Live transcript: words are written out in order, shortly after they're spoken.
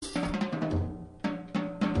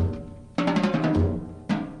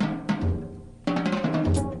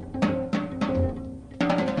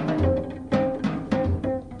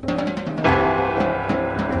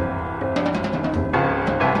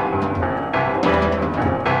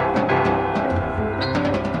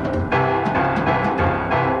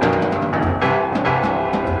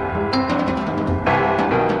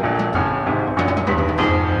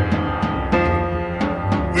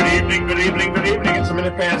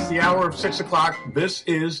past the hour of 6 o'clock. This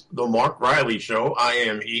is the Mark Riley Show. I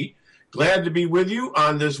am he. Glad to be with you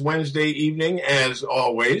on this Wednesday evening, as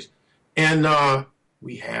always. And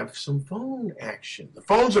we have some phone action. The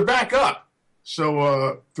phones are back up.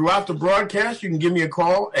 So throughout the broadcast, you can give me a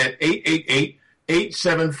call at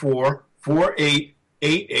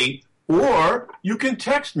 888-874-4888, or you can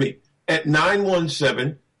text me at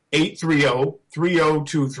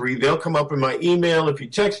 917-830-3023. They'll come up in my email if you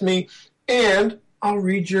text me, and I'll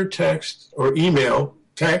read your text or email,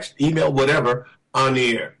 whatever, on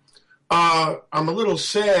the air. I'm a little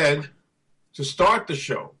sad to start the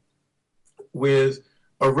show with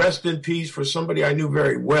a rest in peace for somebody I knew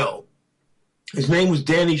very well. His name was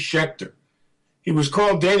Danny Schechter. He was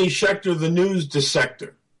called Danny Schechter, the news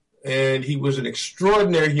dissector, and he was an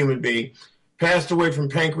extraordinary human being. Passed away from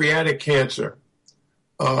pancreatic cancer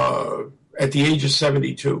at the age of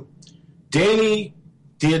 72. Danny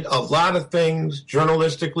did a lot of things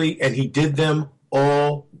journalistically, and he did them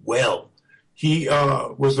all well. He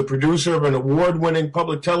was the producer of an award-winning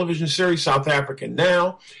public television series, South Africa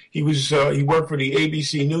Now. He worked for the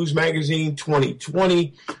ABC News Magazine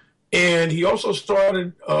 2020, and he also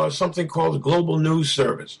started something called the Global News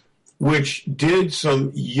Service, which did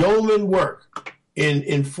some yeoman work in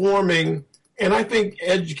informing and I think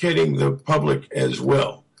educating the public as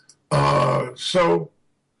well. Oh,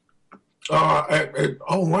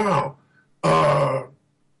 wow.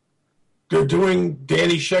 They're doing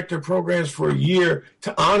Danny Schechter programs for a year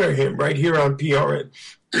to honor him right here on PRN.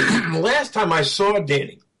 The last time I saw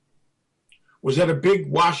Danny was at a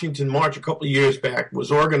big Washington march a couple of years back.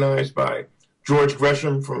 Was organized by George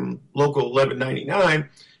Gresham from Local 1199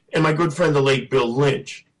 and my good friend, the late Bill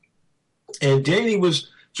Lynch. And Danny was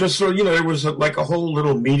just so, there was like a whole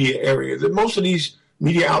little media area. That most of these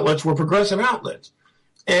media outlets were progressive outlets.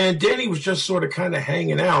 And Danny was just sort of kind of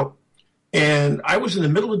hanging out. And I was in the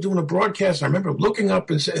middle of doing a broadcast. I remember looking up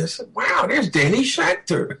and I said, wow, there's Danny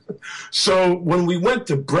Schechter. So when we went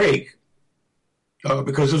to break,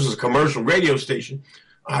 because this was a commercial radio station,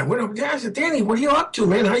 I went up there. I said, Danny, what are you up to,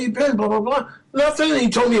 man? How you been? Blah, blah, blah. Nothing. And he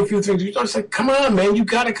told me a few things. I said, come on, man, you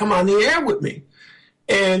got to come on the air with me.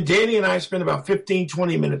 And Danny and I spent about 15,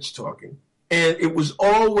 20 minutes talking. And it was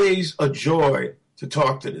always a joy to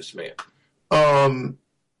talk to this man.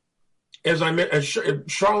 As I met,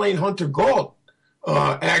 Charlene Hunter Gault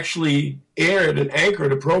actually aired and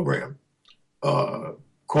anchored a program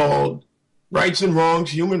called Rights and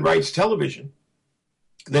Wrongs, Human Rights Television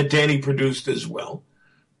that Danny produced as well.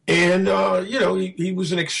 And, he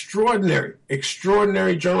was an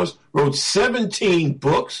extraordinary journalist, wrote 17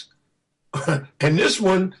 books. And this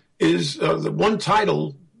one is the one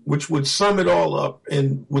title which would sum it all up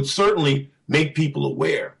and would certainly make people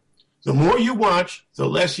aware. The more you watch, the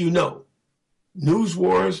less you know. News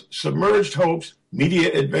Wars, Submerged Hopes,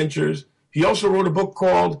 Media Adventures. He also wrote a book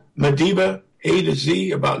called Madiba, A to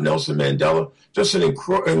Z, about Nelson Mandela. Just an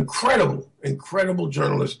incredible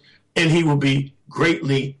journalist, and he will be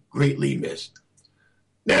greatly, greatly missed.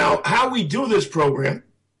 Now, how we do this program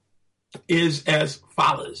is as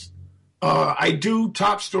follows. I do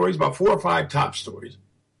top stories, about 4 or 5 top stories.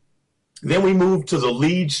 Then we move to the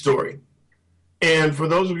lead story. And for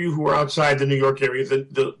those of you who are outside the New York area,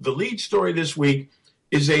 the lead story this week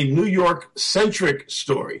is a New York-centric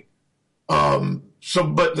story.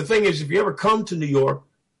 But the thing is, if you ever come to New York,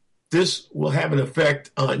 this will have an effect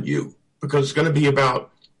on you because it's going to be about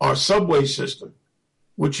our subway system,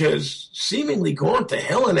 which has seemingly gone to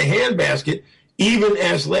hell in a handbasket, even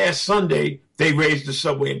as last Sunday they raised the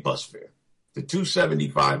subway and bus fare to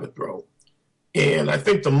 $2.75 a throw. And I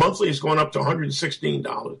think the monthly is going up to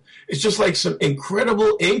 $116. It's just like some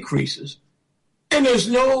incredible increases. And there's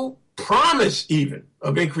no promise even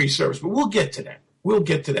of increased service, but we'll get to that. We'll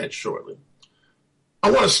get to that shortly. I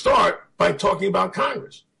want to start by talking about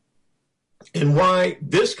Congress and why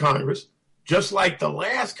this Congress, just like the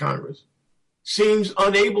last Congress, seems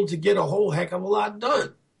unable to get a whole heck of a lot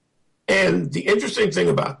done. And the interesting thing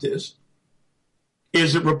about this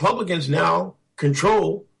is that Republicans now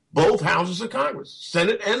control both houses of Congress,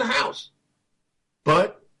 Senate and the House.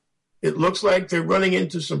 But it looks like they're running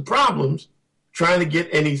into some problems trying to get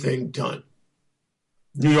anything done.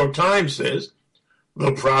 New York Times says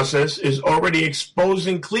the process is already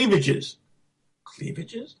exposing cleavages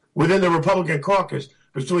within the Republican caucus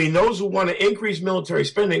between those who want to increase military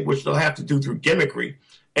spending, which they'll have to do through gimmickry,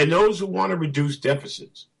 and those who want to reduce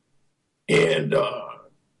deficits. And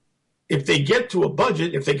if they get to a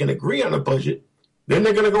budget, if they can agree on a budget, then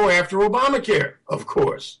they're going to go after Obamacare, of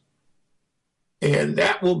course. And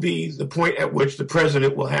that will be the point at which the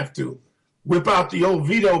president will have to whip out the old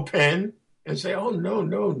veto pen and say, oh, no.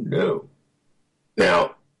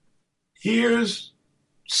 Now, Here's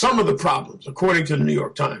some of the problems, according to the New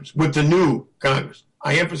York Times, with the new Congress.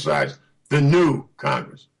 I emphasize the new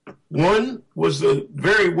Congress. One was the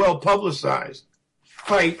very well publicized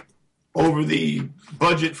fight over the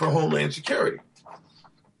budget for Homeland Security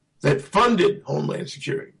that funded Homeland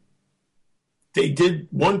Security. They did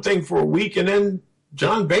one thing for a week, and then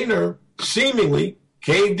John Boehner seemingly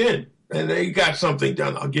caved in, and they got something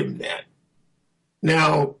done. I'll give him that.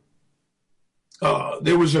 Now,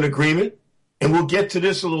 there was an agreement, and we'll get to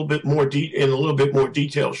this in a little bit more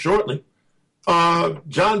detail shortly.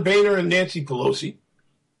 John Boehner and Nancy Pelosi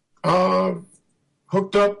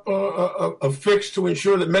hooked up a fix to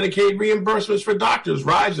ensure that Medicaid reimbursements for doctors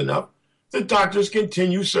rise enough that doctors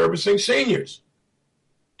continue servicing seniors.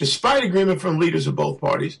 Despite agreement from leaders of both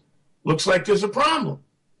parties, looks like there's a problem.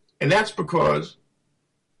 And that's because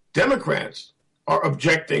Democrats are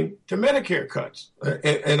objecting to Medicare cuts.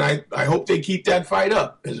 And I hope they keep that fight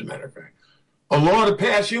up, as a matter of fact. A law to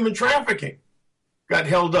pass human trafficking got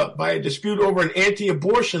held up by a dispute over an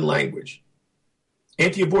anti-abortion language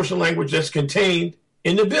that's contained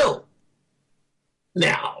in the bill.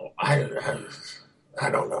 Now, I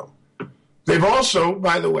don't know. They've also,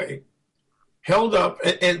 by the way, held up,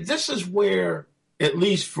 and this is where, at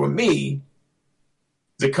least for me,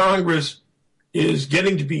 the Congress is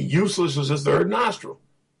getting to be useless as a third nostril.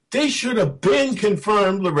 They should have been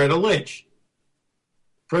confirmed Loretta Lynch,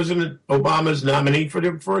 President Obama's nominee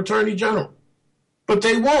for Attorney General. But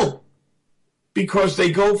they won't, because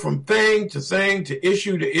they go from thing to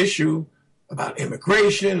issue about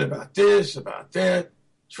immigration, about this, about that.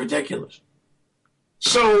 It's ridiculous.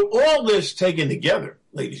 So all this taken together,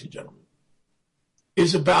 ladies and gentlemen,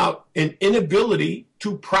 is about an inability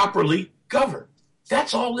to properly govern.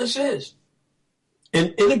 That's all this is.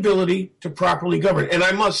 An inability to properly govern. And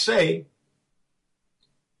I must say,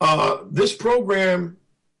 this program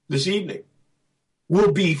this evening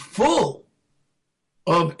will be full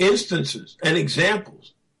of instances and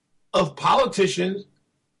examples of politicians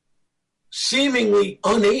seemingly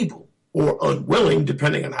unable or unwilling,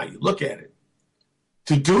 depending on how you look at it,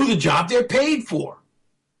 to do the job they're paid for.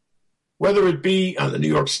 Whether it be on the New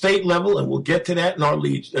York State level, and we'll get to that in our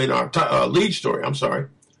lead story,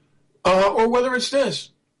 or whether it's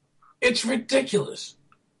this. It's ridiculous.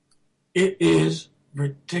 It is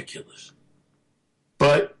ridiculous.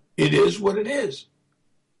 But it is what it is.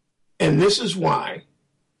 And this is why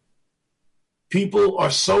people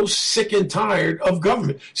are so sick and tired of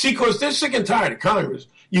government. See, because they're sick and tired of Congress.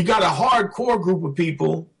 You got a hardcore group of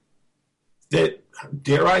people that,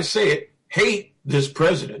 dare I say it, hate this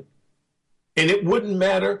president. And it wouldn't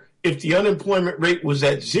matter if the unemployment rate was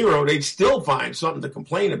at 0, they'd still find something to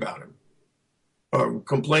complain about him or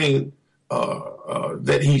complain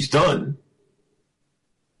that he's done.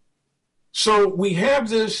 So we have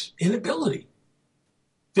this inability,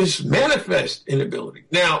 this manifest inability.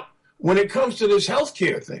 Now, when it comes to this health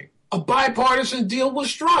care thing, a bipartisan deal was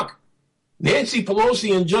struck. Nancy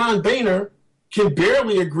Pelosi and John Boehner can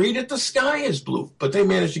barely agree that the sky is blue, but they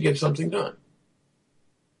managed to get something done.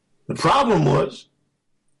 The problem was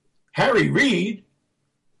Harry Reid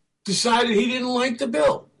decided he didn't like the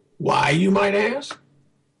bill. Why, you might ask?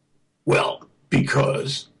 Well,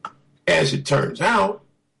 because, as it turns out,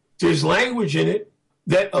 there's language in it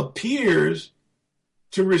that appears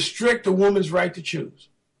to restrict a woman's right to choose.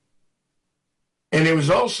 And there was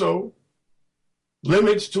also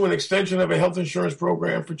limits to an extension of a health insurance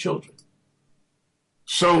program for children.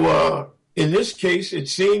 So in this case, it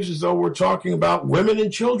seems as though we're talking about women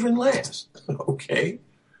and children last. Okay.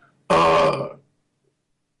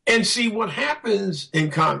 And see what happens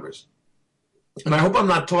in Congress, and I hope I'm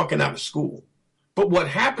not talking out of school, but what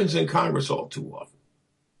happens in Congress all too often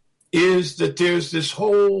is that there's this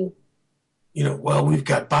whole, well, we've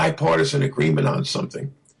got bipartisan agreement on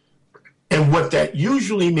something. And what that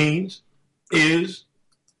usually means is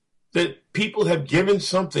that people have given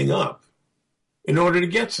something up in order to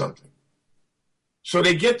get something. So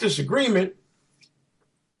they get this agreement,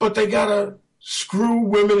 but they got to screw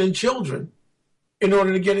women and children in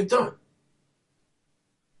order to get it done.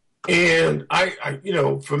 And I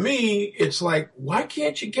for me, it's like, why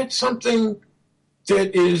can't you get something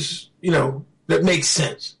that is, that makes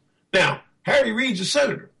sense? Now, Harry Reid's a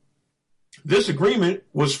senator. This agreement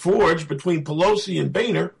was forged between Pelosi and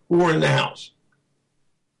Boehner, who were in the House.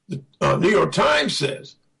 The New York Times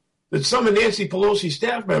says that some of Nancy Pelosi's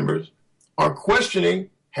staff members are questioning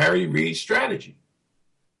Harry Reid's strategy.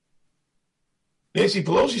 Nancy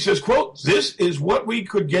Pelosi says, quote, "This is what we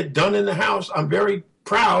could get done in the House. I'm very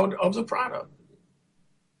proud of the product."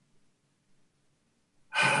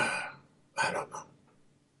 I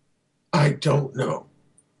don't know.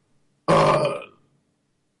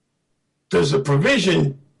 there's a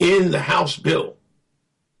provision in the House bill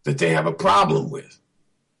that they have a problem with,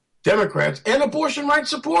 Democrats and abortion rights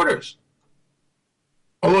supporters.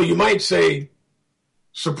 Although you might say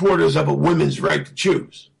supporters of a woman's right to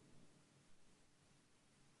choose.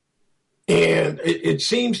 And it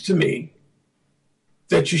seems to me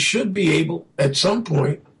that you should be able, at some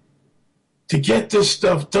point, to get this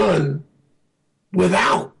stuff done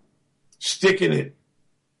without sticking it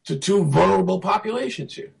to two vulnerable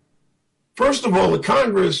populations here. First of all, the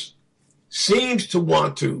Congress seems to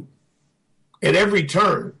want to, at every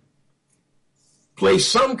turn, place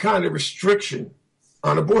some kind of restriction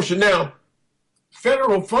on abortion. Now,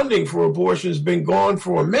 federal funding for abortion has been gone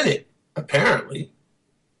for a minute, apparently.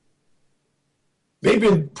 They've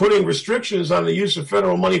been putting restrictions on the use of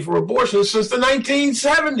federal money for abortion since the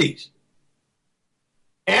 1970s.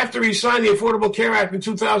 After he signed the Affordable Care Act in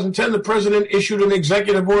 2010, the president issued an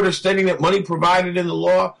executive order stating that money provided in the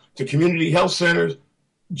law to community health centers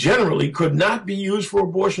generally could not be used for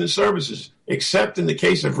abortion services, except in the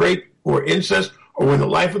case of rape or incest or when the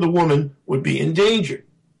life of the woman would be endangered.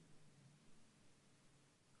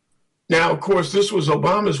 Now, of course, this was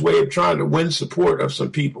Obama's way of trying to win support of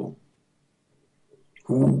some people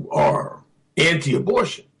who are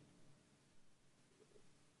anti-abortion.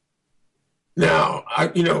 Now,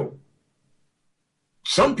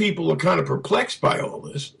 some people are kind of perplexed by all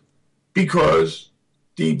this because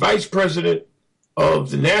the vice president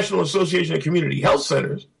of the National Association of Community Health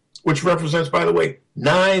Centers, which represents, by the way,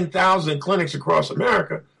 9,000 clinics across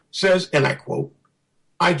America, says, and I quote,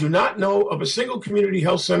 "I do not know of a single community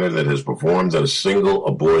health center that has performed a single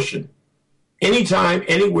abortion anytime,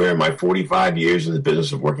 anywhere in my 45 years in the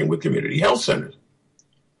business of working with community health centers.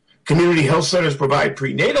 Community health centers provide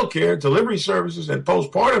prenatal care, delivery services, and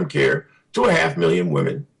postpartum care to 500,000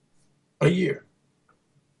 women a year."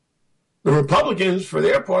 The Republicans, for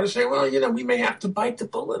their part, are saying, well, we may have to bite the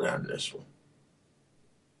bullet on this one.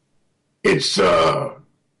 It's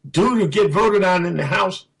due to get voted on in the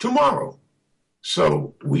House tomorrow.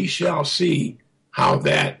 So we shall see how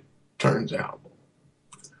that turns out.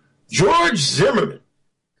 George Zimmerman.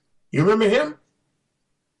 You remember him?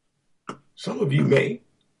 Some of you may.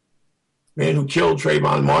 Man who killed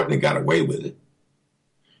Trayvon Martin and got away with it.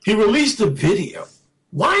 He released a video.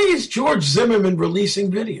 Why is George Zimmerman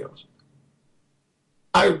releasing videos?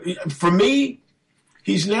 For me,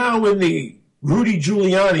 he's now in the Rudy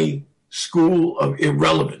Giuliani school of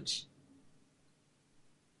irrelevance.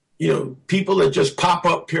 People that just pop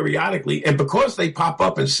up periodically, and because they pop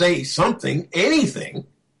up and say something, anything,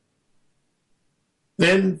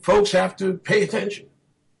 then folks have to pay attention.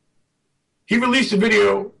 He released a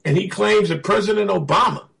video, and he claims that President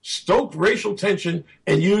Obama stoked racial tension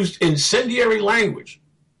and used incendiary language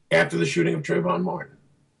after the shooting of Trayvon Martin.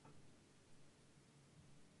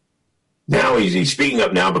 Now he's speaking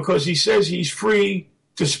up now because he says he's free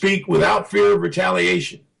to speak without fear of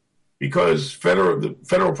retaliation because the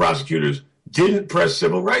federal prosecutors didn't press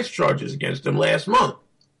civil rights charges against him last month.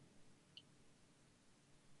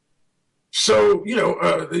 So,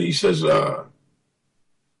 he says,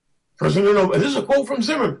 President Obama, this is a quote from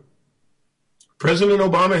Zimmerman. President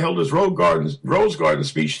Obama held his Rose Garden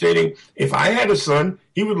speech stating, "If I had a son,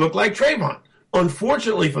 he would look like Trayvon.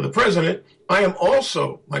 Unfortunately for the president, I am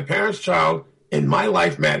also my parents' child, and my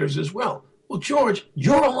life matters as well." Well, George,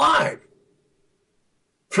 you're alive.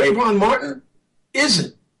 Trayvon Martin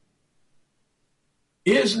isn't.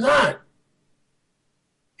 Is not.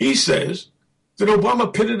 He says that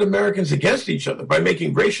Obama pitted Americans against each other by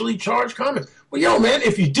making racially charged comments. Well, man,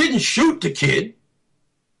 if you didn't shoot the kid,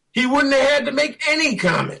 he wouldn't have had to make any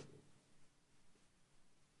comment.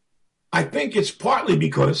 I think it's partly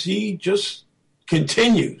because he just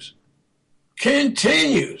continues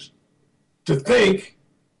to think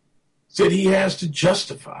that he has to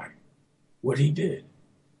justify what he did.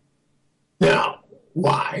 Now,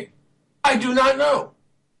 why? I do not know.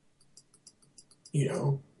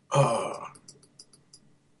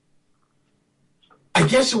 I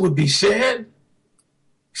guess it would be sad,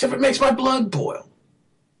 except it makes my blood boil.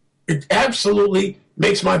 It absolutely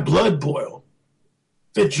makes my blood boil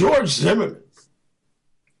that George Zimmerman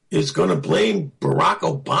is going to blame Barack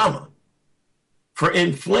Obama for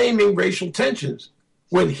inflaming racial tensions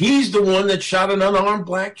when he's the one that shot an unarmed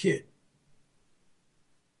black kid.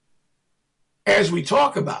 As we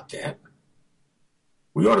talk about that,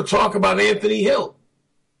 we ought to talk about Anthony Hill,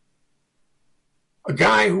 a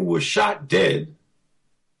guy who was shot dead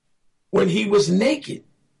when he was naked.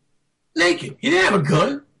 Naked. He didn't have a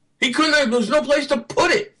gun. There was no place to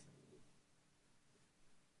put it.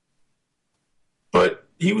 But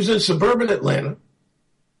he was in suburban Atlanta,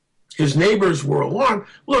 His neighbors were alarmed.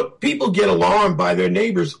 Look, people get alarmed by their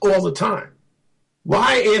neighbors all the time.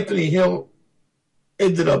 Why Anthony Hill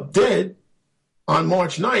ended up dead on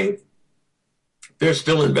March 9th, they're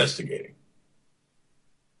still investigating.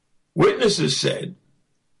 Witnesses said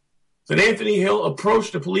that Anthony Hill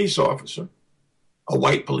approached a police officer, a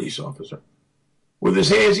white police officer, with his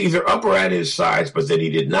hands either up or at his sides, but that he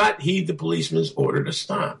did not heed the policeman's order to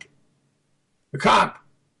stop. The cop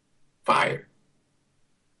fired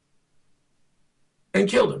and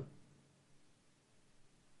killed him.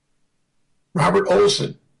 Robert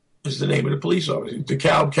Olson is the name of the police officer,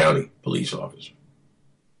 DeKalb County police officer.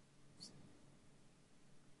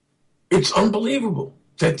 It's unbelievable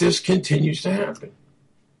that this continues to happen.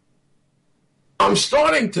 I'm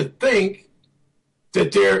starting to think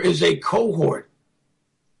that there is a cohort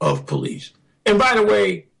of police. And by the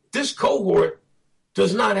way, this cohort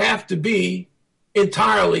does not have to be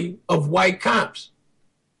entirely of white cops.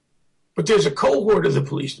 But there's a cohort of the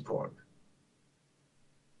police department,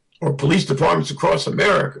 or police departments across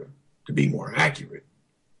America, to be more accurate,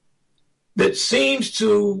 that seems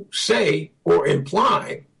to say or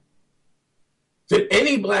imply that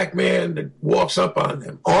any black man that walks up on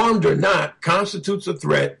them, armed or not, constitutes a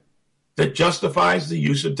threat that justifies the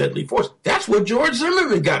use of deadly force. That's what George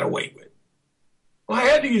Zimmerman got away with. Well, I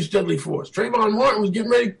had to use deadly force. Trayvon Martin was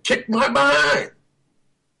getting ready to kick my behind.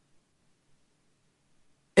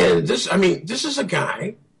 And this is a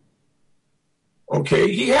guy,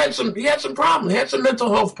 okay, he had some problems. He had some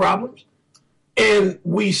mental health problems. And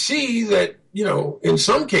we see that, in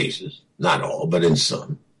some cases, not all, but in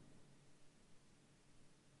some,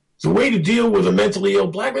 the way to deal with a mentally ill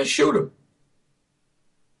black man, shoot him.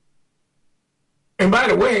 And by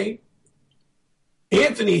the way,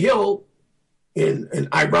 Anthony Hill, in an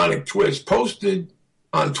ironic twist, posted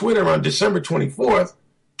on Twitter on December 24th,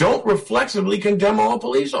 "Don't reflexively condemn all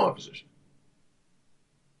police officers."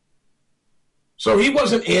 So he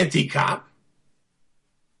wasn't anti-cop,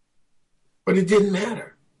 but it didn't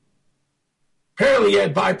matter. Apparently he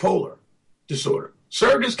had bipolar disorder.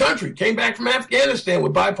 Served his country, came back from Afghanistan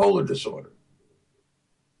with bipolar disorder.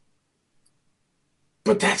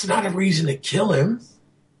 But that's not a reason to kill him.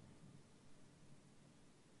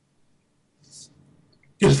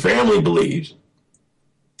 His family believes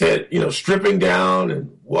that, stripping down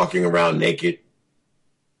and walking around naked,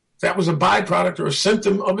 that was a byproduct or a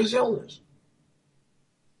symptom of his illness.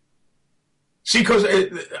 See, because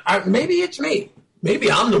maybe it's me. Maybe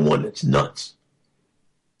I'm the one that's nuts.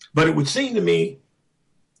 But it would seem to me,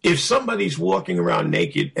 if somebody's walking around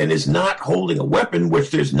naked and is not holding a weapon, which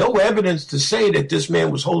there's no evidence to say that this man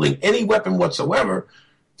was holding any weapon whatsoever,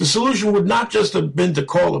 the solution would not just have been to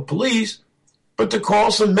call the police, but to call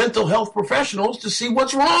some mental health professionals to see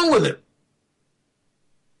what's wrong with him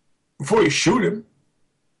before you shoot him.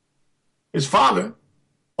 His father,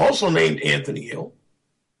 also named Anthony Hill,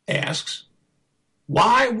 asks,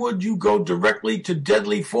 why would you go directly to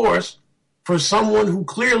deadly force for someone who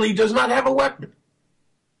clearly does not have a weapon?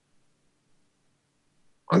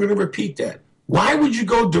 I'm going to repeat that. Why would you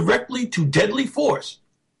go directly to deadly force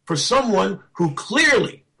for someone who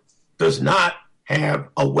clearly does not have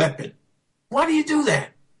a weapon? Why do you do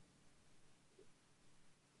that?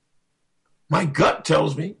 My gut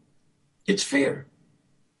tells me it's fear.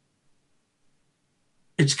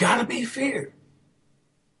 It's got to be fear.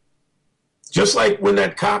 Just like when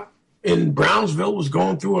that cop in Brownsville was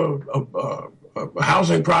going through a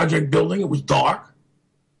housing project building, it was dark,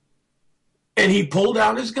 and he pulled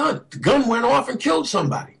out his gun. The gun went off and killed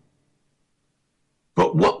somebody.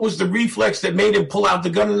 But what was the reflex that made him pull out the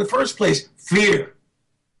gun in the first place? Fear.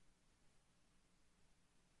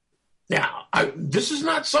 Now, this is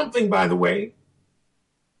not something, by the way,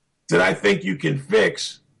 that I think you can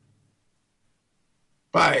fix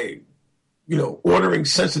by, ordering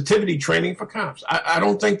sensitivity training for cops. I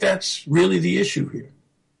don't think that's really the issue here.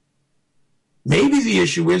 Maybe the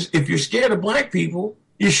issue is if you're scared of black people,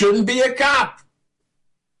 you shouldn't be a cop.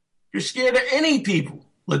 If you're scared of any people,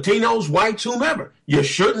 Latinos, whites, whomever, you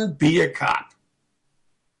shouldn't be a cop.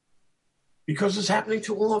 Because it's happening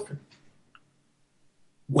too often.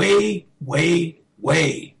 Way, way,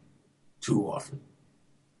 way too often.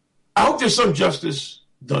 I hope there's some justice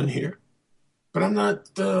done here, but I'm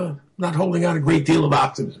not holding out a great deal of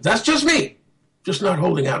optimism. That's just me, just not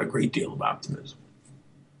holding out a great deal of optimism.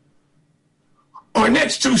 Our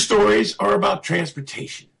next two stories are about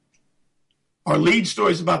transportation. Our lead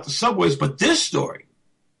story is about the subways, but this story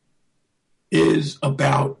is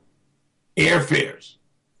about airfares.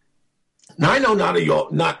 Now, I know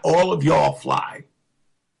not all of y'all fly,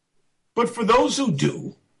 but for those who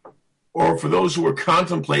do, or for those who are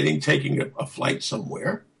contemplating taking a flight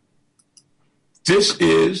somewhere, this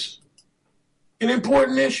is an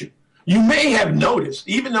important issue. You may have noticed,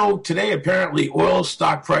 even though today apparently oil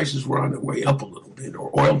stock prices were on their way up a little bit,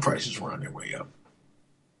 or oil prices were on their way up,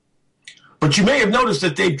 but you may have noticed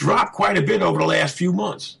that they've dropped quite a bit over the last few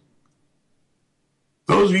months.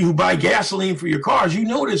 Those of you who buy gasoline for your cars, you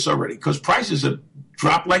know this already because prices have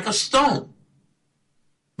dropped like a stone.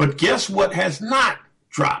 But guess what has not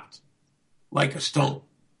dropped like a stone?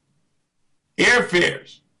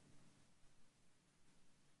 Airfares.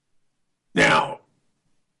 Now,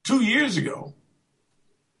 2 years ago,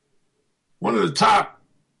 one of the top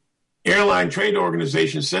airline trade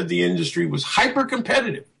organizations said the industry was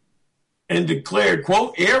hyper-competitive and declared,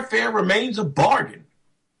 quote, airfare remains a bargain.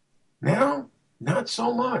 Now, not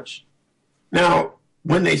so much. Now,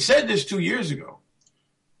 when they said this 2 years ago,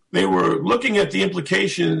 they were looking at the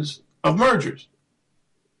implications of mergers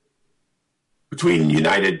between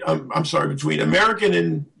between American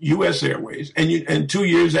and U.S. Airways, and 2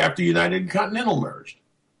 years after United and Continental merged.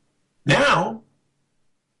 Now,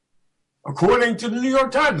 according to the New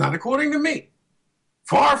York Times, not according to me,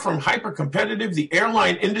 far from hyper-competitive, the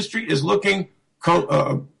airline industry is looking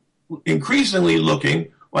increasingly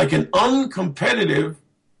looking like an uncompetitive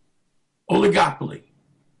oligopoly.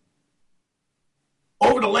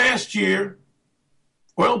 Over the last year,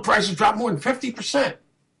 oil prices dropped more than 50%.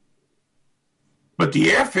 But the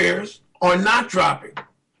airfares are not dropping.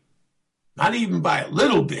 Not even by a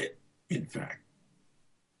little bit, in fact.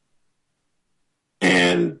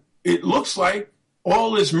 And it looks like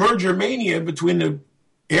all this merger mania between the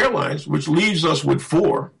airlines, which leaves us with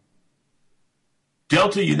four,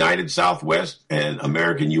 Delta, United, Southwest, and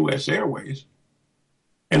American U.S. Airways,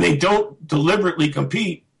 and they don't deliberately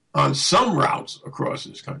compete on some routes across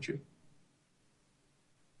this country.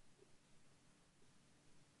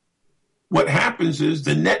 What happens is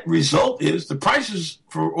the net result is the prices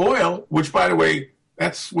for oil, which, by the way,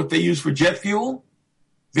 that's what they use for jet fuel,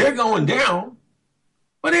 they're going down,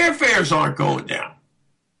 but airfares aren't going down.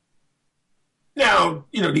 Now,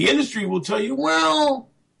 the industry will tell you, well,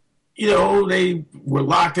 they were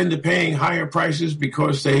locked into paying higher prices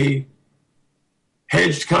because they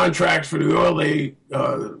hedged contracts for the oil. They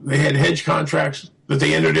had hedge contracts that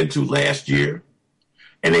they entered into last year.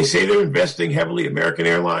 And they say they're investing heavily. American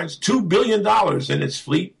Airlines, $2 billion in its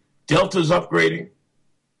fleet. Delta's upgrading.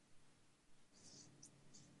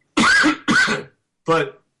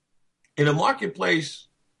 But in a marketplace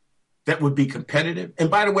that would be competitive,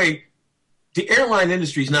 and by the way, the airline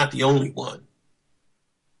industry is not the only one.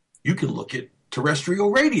 You can look at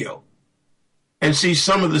terrestrial radio and see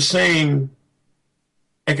some of the same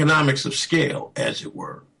economics of scale, as it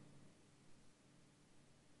were.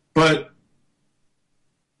 But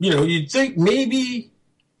you'd think maybe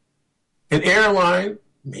an airline,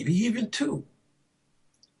 maybe even two,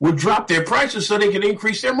 would drop their prices so they could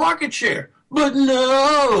increase their market share. But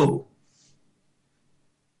no.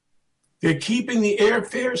 They're keeping the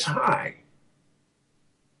airfares high.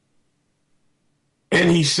 And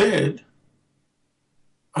he said,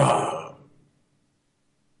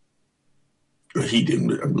 he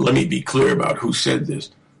didn't, let me be clear about who said this.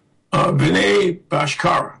 Vinay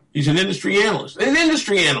Bhaskara. He's an industry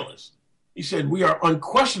analyst. He said, we are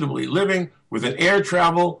unquestionably living with an air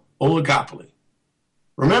travel oligopoly.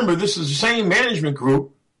 Remember, this is the same management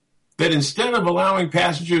group that instead of allowing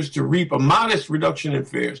passengers to reap a modest reduction in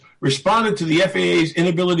fares, responded to the FAA's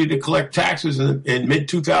inability to collect taxes in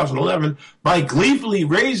mid-2011 by gleefully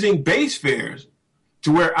raising base fares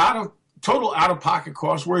to where total out-of-pocket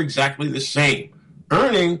costs were exactly the same,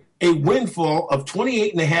 earning a windfall of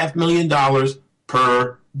 $28.5 million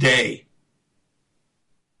per day.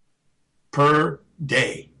 Per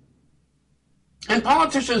day. And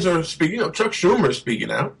politicians are speaking, Chuck Schumer is speaking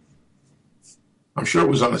out. I'm sure it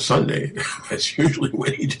was on a Sunday. That's usually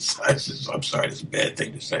when he decides this. I'm sorry, it's a bad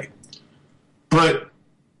thing to say. But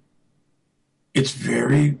it's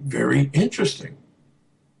very, very interesting.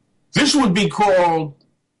 This would be called,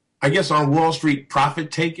 I guess, on Wall Street,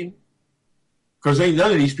 profit taking. Because ain't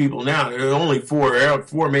none of these people now, there are only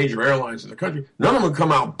four major airlines in the country. None of them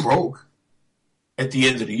come out broke at the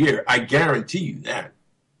end of the year. I guarantee you that.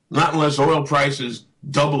 Not unless oil prices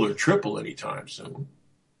double or triple anytime soon.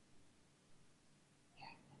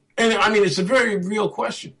 And I mean, it's a very real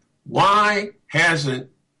question. Why hasn't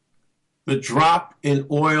the drop in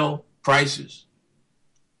oil prices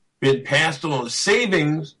been passed on, the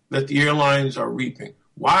savings that the airlines are reaping?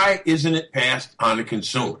 Why isn't it passed on to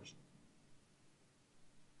consumers?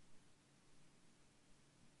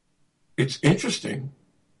 It's interesting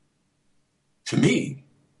to me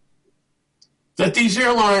that these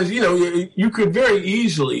airlines, you could very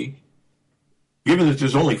easily, given that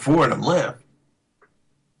there's only four of them left,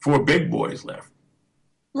 4 big boys left.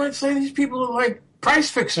 You might say these people are like price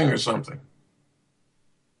fixing or something.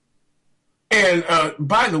 And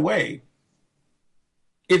by the way,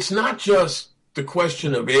 it's not just the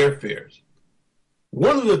question of airfares.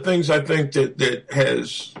 One of the things I think that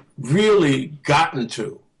has really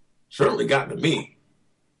certainly gotten to me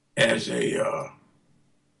as an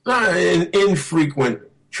infrequent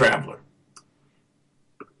traveler,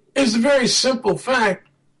 is the very simple fact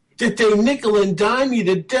that they nickel and dime you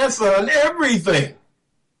to death on everything.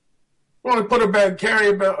 You want to put a bag, carry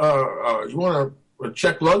a bag, you want to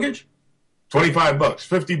check luggage? $25,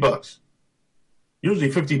 $50.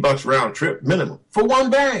 Usually $50 round trip minimum for one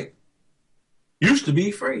bag. Used to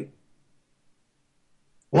be free.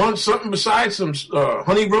 Want something besides some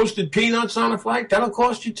honey roasted peanuts on a flight? That'll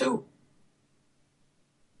cost you too.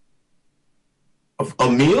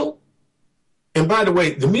 A meal? And by the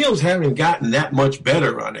way, the meals haven't gotten that much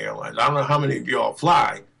better on airlines. I don't know how many of y'all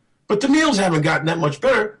fly, but the meals haven't gotten that much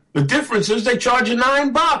better. The difference is they charge you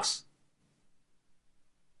 $9.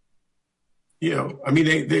 You know, I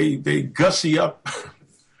mean, they gussy up,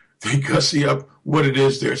 what it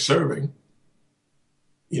is they're serving.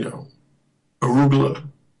 You know, arugula,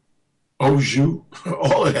 au jus,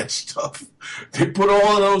 all of that stuff. They put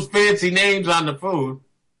all of those fancy names on the food.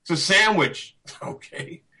 It's a sandwich,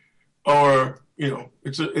 okay, or you know,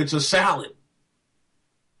 it's a salad.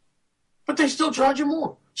 But they still charge you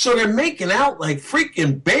more. So they're making out like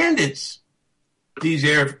freaking bandits. These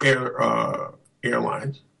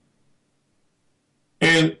airlines.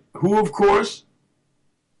 And who, of course,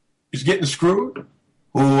 is getting screwed?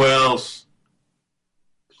 Who else?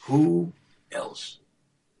 Who else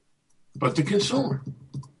but the consumer?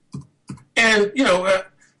 And, you know,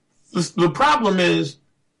 the problem is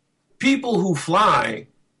people who fly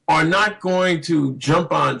are not going to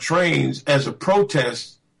jump on trains as a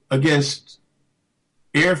protest against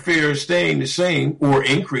airfares staying the same or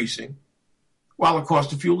increasing while the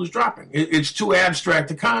cost of fuel is dropping. It's too abstract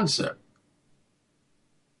a concept.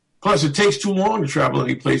 Plus, it takes too long to travel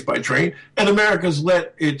any place by train, and America's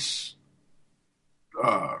let its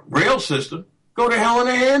rail system go to hell in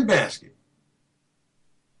a handbasket.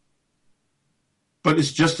 But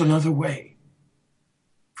it's just another way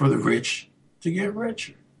for the rich to get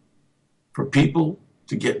richer, for people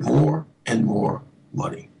to get more and more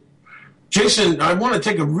money. Jason, I want to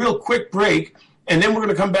take a real quick break, and then we're going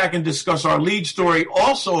to come back and discuss our lead story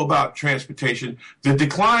also about transportation, the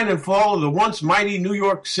decline and fall of the once mighty New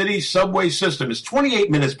York City subway system. It's 28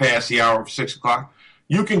 minutes past the hour of 6 o'clock.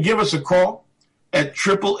 You can give us a call at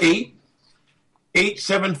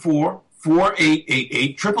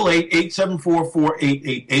 888-874-4888,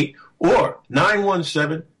 888-874-4888, or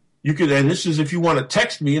 917. You could, and this is if you want to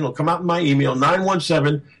text me, and it'll come out in my email,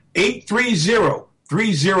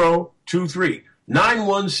 917-830-3023,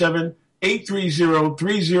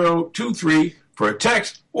 917-830-3023 for a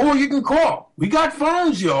text, or you can call. We got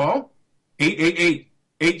phones, y'all.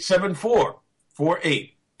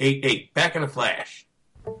 888-874-4888. Back in a flash.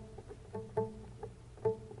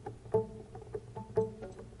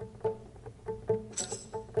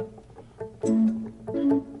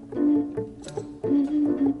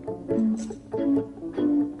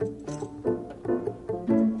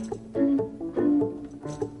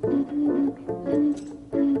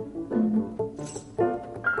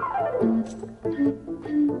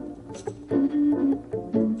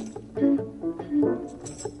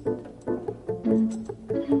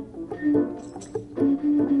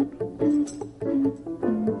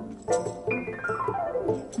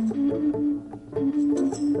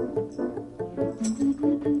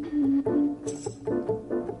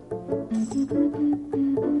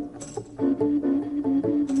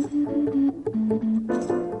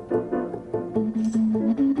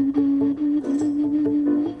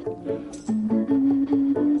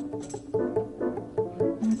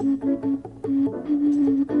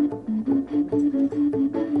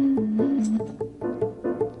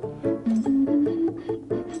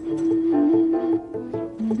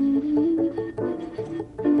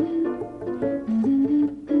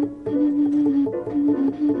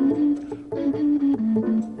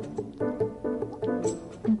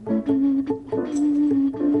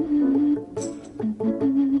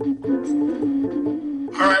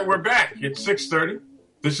 It's 6:30.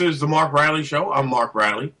 This is the Mark Riley Show. I'm Mark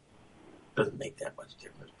Riley. Doesn't make that much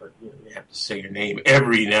difference, but you have to say your name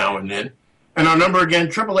every now and then. And our number again,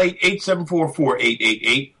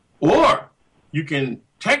 888-874-4888. Or you can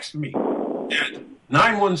text me at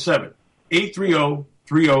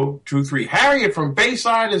 917-830-3023. Harriet from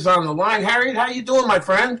Bayside is on the line. Harriet, how you doing, my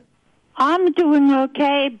friend? I'm doing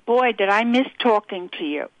okay. Boy, did I miss talking to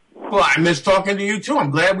you. Well, I miss talking to you, too.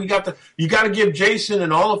 I'm glad we got you got to give Jason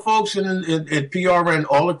and all the folks at PRN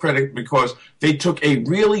all the credit because they took a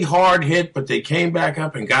really hard hit, but they came back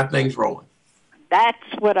up and got things rolling. That's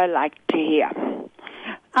what I like to hear.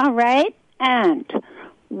 All right. And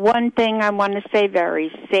one thing I want to say,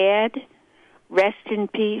 very sad, rest in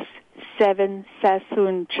peace, 7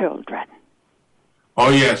 Sassoon children. Oh,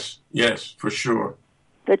 yes, for sure.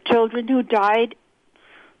 The children who died,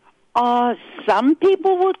 some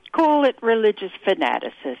people would call it religious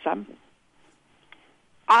fanaticism.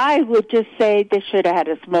 I would just say they should have had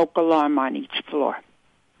a smoke alarm on each floor.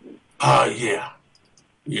 Yeah.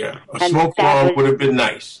 A smoke alarm would have been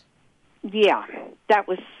nice. Yeah, that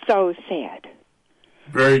was so sad.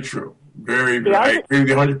 Very true. I agree with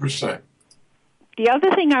you 100%. The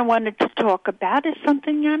other thing I wanted to talk about is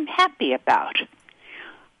something I'm happy about.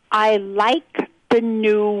 I like the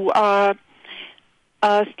new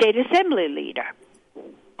state assembly leader.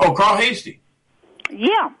 Oh, Carl Hastie.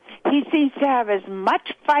 Yeah, he seems to have as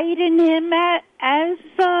much fight in him as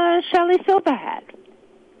Shelley Silver had.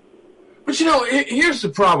 But, here's the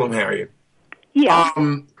problem, Harriet. Yeah.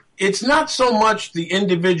 It's not so much the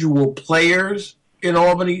individual players in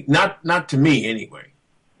Albany, not to me anyway.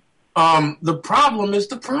 The problem is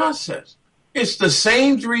the process. It's the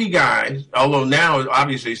same 3 guys, although now,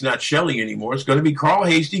 obviously, it's not Shelley anymore. It's going to be Carl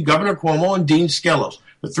Hastie, Governor Cuomo, and Dean Skelos.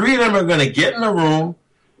 The 3 of them are going to get in a room,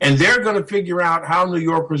 and they're going to figure out how New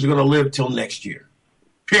Yorkers are going to live till next year.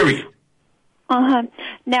 Period.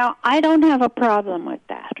 Now, I don't have a problem with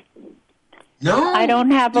that. No? I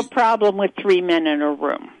don't have a problem with 3 men in a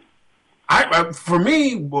room. For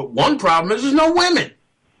me, one problem is there's no women.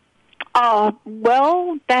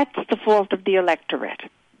 Well, that's the fault of the electorate.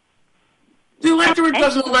 The electorate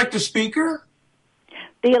doesn't elect a speaker?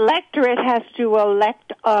 The electorate has to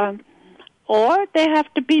elect, or they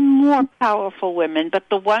have to be more powerful women, but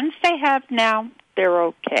the ones they have now, they're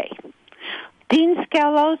okay. Dean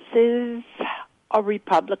Skelos is a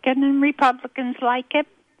Republican, and Republicans like him.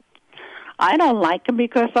 I don't like him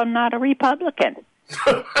because I'm not a Republican.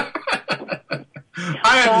 I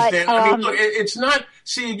understand. Look, it's not,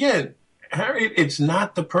 see, again, Harriet, it's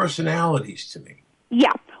not the personalities to me.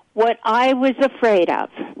 Yeah. What I was afraid of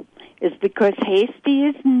is because Hastie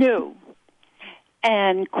is new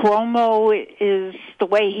and Cuomo is the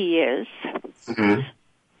way he is,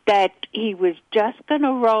 that he was just going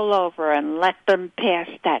to roll over and let them pass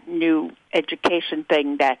that new education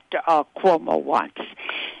thing that Cuomo wants.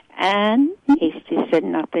 And Hastie said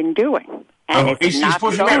nothing doing. And Hastie's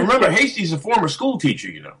pushing back. Remember, Hastie's a former school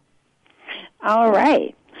teacher, All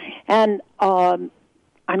right. And,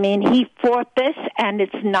 he fought this, and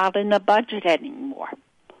it's not in the budget anymore.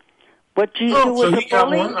 What you do with the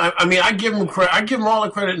bully? One. I give him credit. I give him all the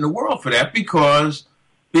credit in the world for that because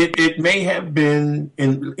it may have been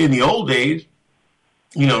in the old days.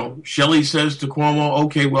 Shelley says to Cuomo,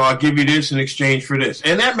 "Okay, well, I'll give you this in exchange for this,"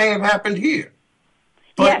 and that may have happened here.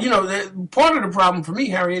 But yes. Part of the problem for me,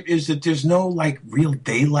 Harriet, is that there's no real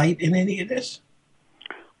daylight in any of this.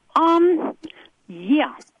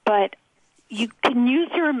 Yeah, but you can use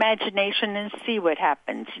your imagination and see what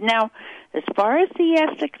happens. Now, as far as the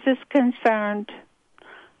ethics is concerned,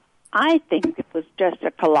 I think it was just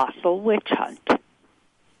a colossal witch hunt.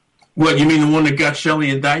 What, you mean the one that got Shelley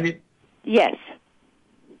indicted? Yes.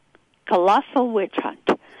 Colossal witch hunt.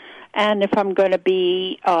 And if I'm going to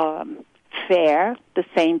be fair, the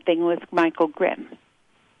same thing with Michael Grimm.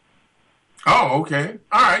 Oh, okay.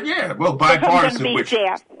 All right, yeah. Well, bipartisan witch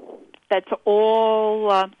hunt. That's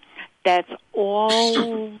all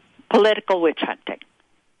political witch hunting.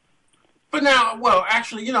 But now,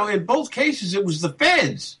 actually, in both cases, it was the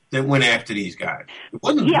feds that went after these guys. It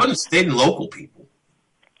wasn't state and local people.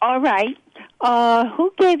 All right.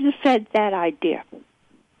 Who gave the feds that idea?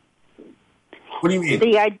 What do you mean?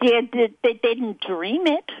 The idea that they didn't dream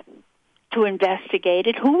it to investigate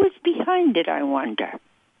it. Who was behind it, I wonder?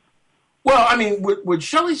 Well, with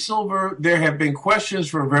Shelley Silver, there have been questions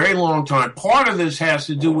for a very long time. Part of this has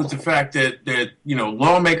to do with the fact that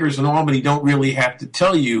lawmakers in Albany don't really have to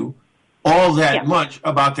tell you all that much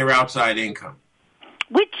about their outside income.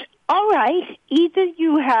 Which, all right, either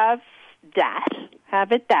you have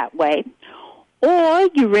it that way, or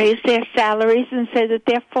you raise their salaries and say that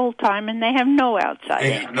they're full-time and they have no outside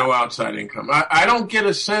income. No outside income. I don't get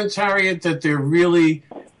a sense, Harriet, that they're really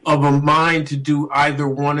of a mind to do either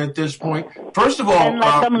one at this point. First of all, and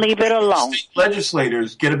let them leave it alone. State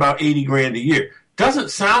legislators get about $80,000 a year. Doesn't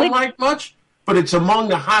sound like much, but it's they're among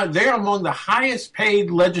the highest paid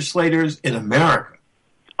legislators in America.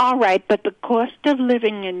 All right, but the cost of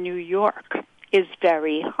living in New York is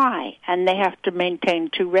very high, and they have to maintain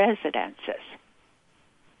 2 residences.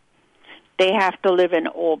 They have to live in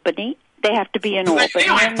Albany. They have to be in Albany. They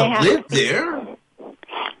don't have to live there.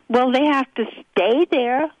 Well, they have to stay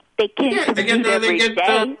there. They can't they get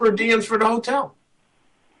per diems for the hotel.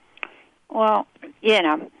 Well,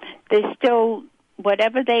 they still,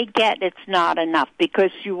 whatever they get, it's not enough, because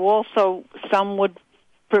some would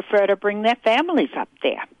prefer to bring their families up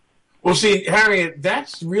there. Well, see, Harriet,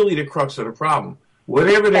 that's really the crux of the problem.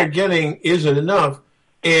 Whatever they're getting isn't enough,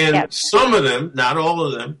 and some of them, not all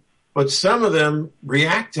of them, but some of them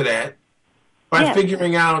react to that by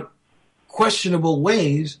figuring out questionable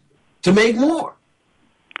ways to make more.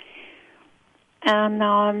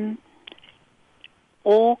 And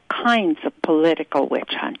all kinds of political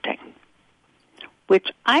witch hunting, which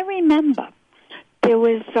I remember. There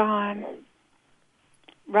was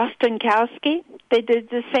Rostenkowski. They did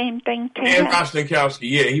the same thing to him. And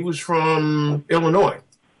Rostenkowski, he was from Illinois.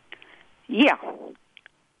 Yeah.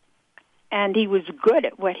 And he was good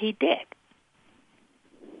at what he did.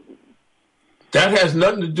 That has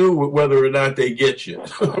nothing to do with whether or not they get you.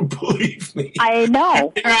 Believe me. I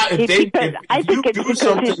know. If you do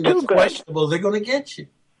something that's questionable, they're going to get you.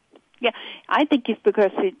 Yeah, I think it's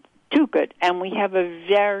because he's too good. And we have a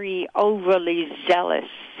very overly zealous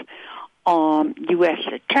U.S.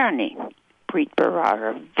 attorney, Preet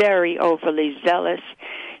Bharara, very overly zealous.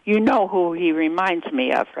 You know who he reminds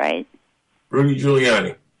me of, right? Rudy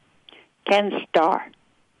Giuliani. Ken Starr.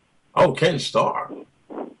 Oh, Ken Starr.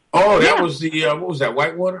 Oh, that was the, what was that,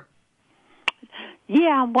 Whitewater?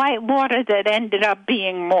 Yeah, Whitewater that ended up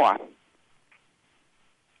being more.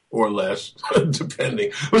 Or less,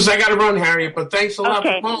 depending. Listen, I got to run, Harriet, but thanks a lot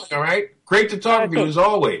for calling, all right? Great to talk to you, as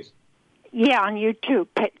always. Yeah, and you too.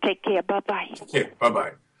 Take care. Bye-bye. Yeah,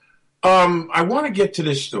 bye-bye. I want to get to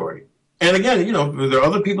this story. And again, there are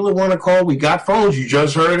other people that want to call. We got phones. You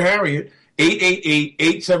just heard Harriet.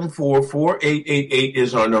 888-874-4888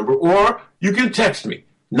 is our number. Or you can text me.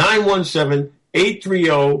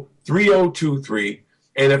 917-830-3023.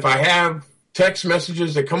 And if I have text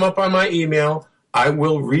messages that come up on my email, I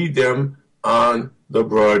will read them on the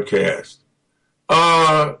broadcast.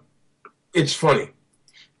 It's funny.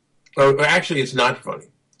 Actually, it's not funny.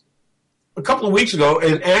 A couple of weeks ago,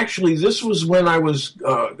 and actually this was when I was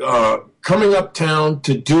coming uptown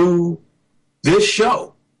to do this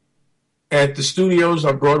show at the studios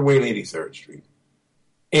on Broadway and 83rd Street.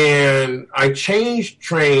 And I changed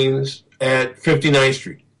trains at 59th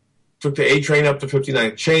Street. Took the A train up to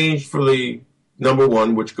 59th, changed for the number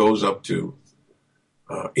one, which goes up to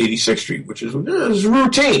 86th Street, which is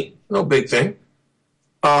routine, no big thing.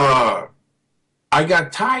 I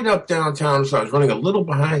got tied up downtown, so I was running a little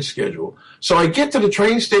behind schedule. So I get to the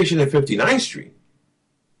train station at 59th Street,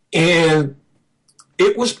 and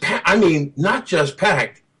it was not just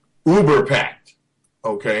packed, uber packed,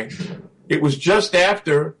 okay? It was just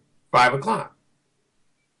after 5 o'clock.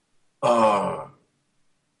 And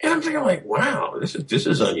I'm thinking, like, wow, this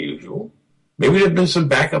is unusual. Maybe there have been some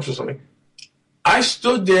backups or something. I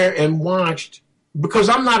stood there and watched, because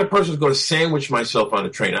I'm not a person who's going to sandwich myself on a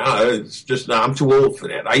train. It's just, I'm too old for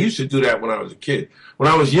that. I used to do that when I was a kid. When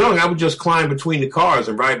I was young, I would just climb between the cars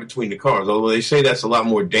and ride between the cars, although they say that's a lot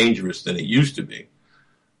more dangerous than it used to be.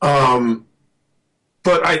 But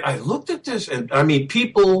I looked at this, and,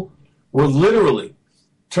 people were literally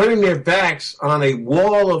turning their backs on a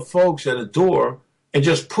wall of folks at a door and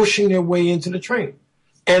just pushing their way into the train.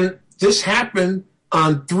 And this happened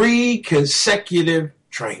on 3 consecutive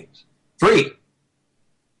trains. 3.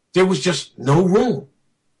 There was just no room.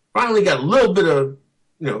 Finally got a little bit of,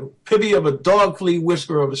 pity of a dog flea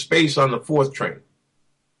whisker of a space on the 4th train.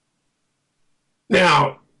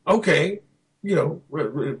 Now, okay,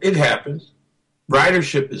 it happens.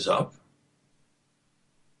 Ridership is up.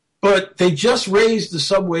 But they just raised the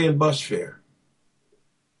subway and bus fare.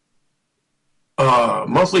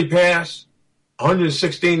 Monthly pass,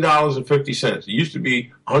 $116.50. It used to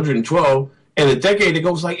be $112, and a decade ago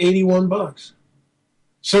it was like $81.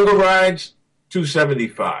 Single rides,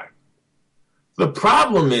 $275. The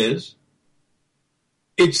problem is,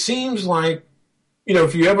 it seems like,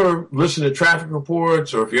 if you ever listen to traffic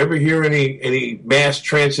reports or if you ever hear any mass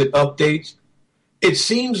transit updates, it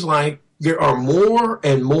seems like there are more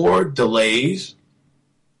and more delays,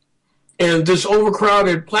 and this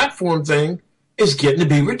overcrowded platform thing is getting to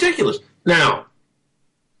be ridiculous. Now,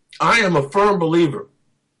 I am a firm believer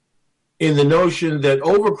in the notion that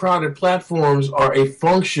overcrowded platforms are a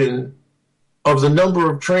function of the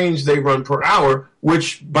number of trains they run per hour,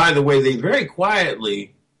 which, by the way, they very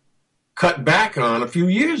quietly cut back on a few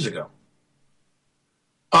years ago.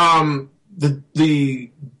 The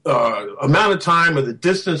amount of time or the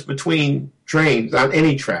distance between trains on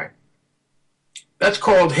any track That's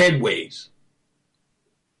called headways.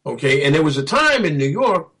 Okay, and there was a time in New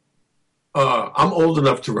York, I'm old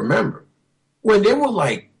enough to remember, when there were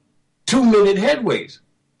like 2-minute headways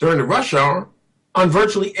during the rush hour on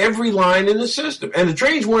virtually every line in the system. And the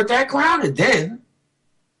trains weren't that crowded then.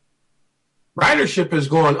 Ridership has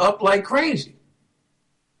gone up like crazy.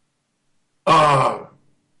 But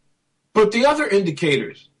the other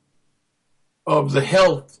indicators of the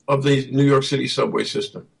health of the New York City subway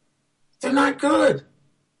system, they're not good.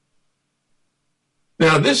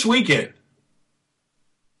 Now, this weekend,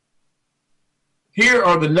 here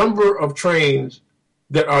are the number of trains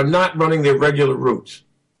that are not running their regular routes.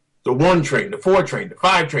 The 1 train, the 4 train, the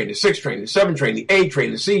 5 train, the 6 train, the 7 train, the A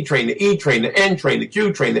train, the C train, the E train, the N train, the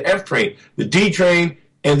Q train, the F train, the D train,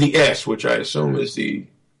 and the S, which I assume is the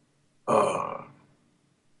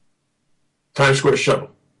Times Square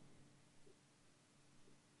shuttle.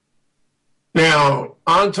 Now,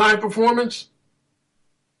 on-time performance,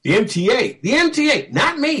 the MTA,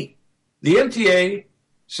 not me. The MTA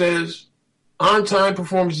says on-time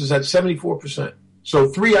performance is at 74%. So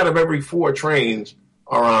 3 out of every 4 trains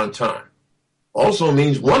are on time. Also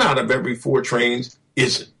means 1 out of every 4 trains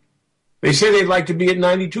isn't. They say they'd like to be at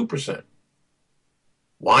 92%.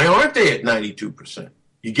 Why aren't they at 92%?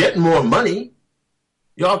 You're getting more money.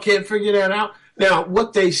 Y'all can't figure that out. Now,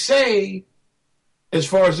 what they say, as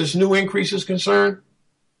far as this new increase is concerned,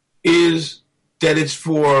 is that it's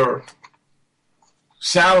for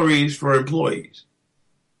salaries for employees.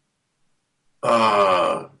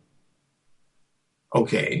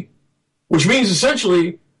 Okay. Which means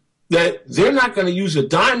essentially that they're not going to use a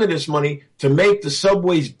dime of this money to make the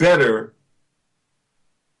subways better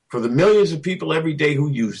for the millions of people every day who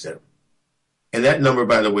use them. And that number,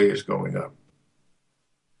 by the way, is going up.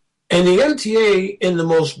 And the MTA, in the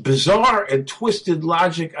most bizarre and twisted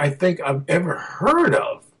logic I think I've ever heard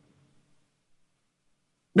of,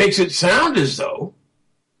 makes it sound as though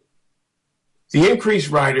the increased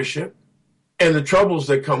ridership and the troubles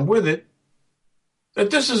that come with it, that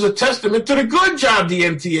this is a testament to the good job the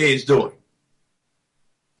MTA is doing.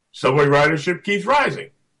 Subway ridership keeps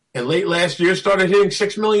rising, and late last year started hitting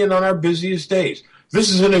 6 million on our busiest days. This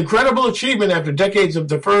is an incredible achievement after decades of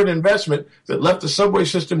deferred investment that left the subway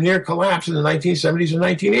system near collapse in the 1970s and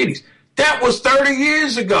 1980s. That was 30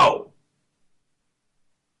 years ago.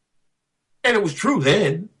 And it was true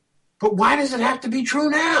then. But why does it have to be true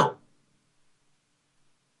now?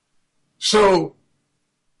 So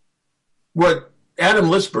what Adam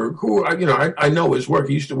Litzberg, who I know his work,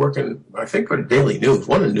 he used to work in, I think, for the Daily News,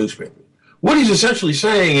 one of the newspapers. What he's essentially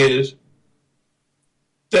saying is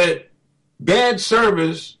that bad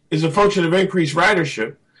service is a function of increased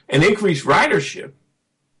ridership, and increased ridership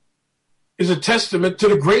is a testament to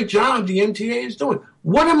the great job the MTA is doing.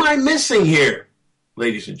 What am I missing here,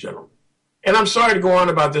 ladies and gentlemen? And I'm sorry to go on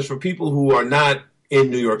about this for people who are not in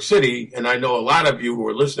New York City, and I know a lot of you who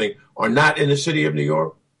are listening are not in the city of New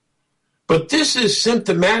York. But this is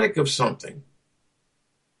symptomatic of something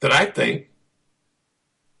that I think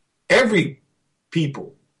every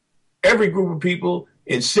group of people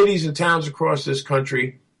in cities and towns across this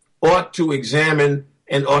country ought to examine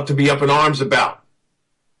and ought to be up in arms about.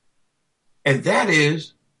 And that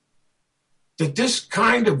is that this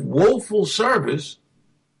kind of woeful service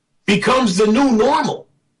becomes the new normal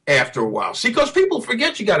after a while. See, because people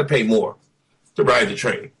forget you got to pay more to ride the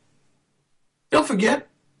train. They'll forget.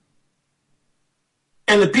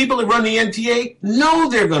 And the people that run the MTA know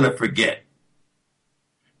they're going to forget.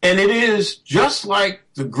 And it is just like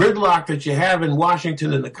the gridlock that you have in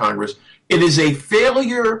Washington and the Congress. It is a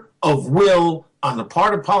failure of will on the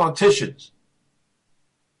part of politicians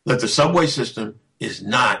that the subway system is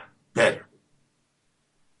not better.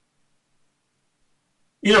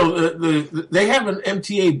 You know, they have an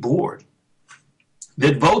MTA board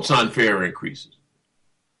that votes on fare increases.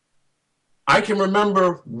 I can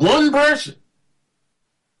remember one person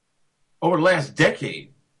over the last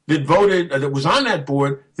decade that was on that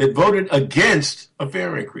board that voted against a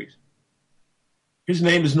fare increase. His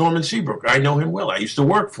name is Norman Seabrook. I know him well. I used to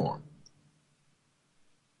work for him.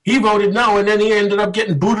 He voted no, and then he ended up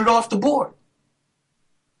getting booted off the board.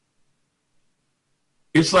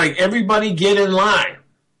 It's like everybody get in line.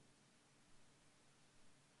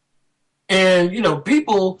 And, you know,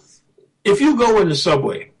 people, if you go in the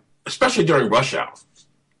subway, especially during rush hour,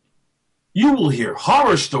 you will hear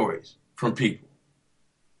horror stories from people.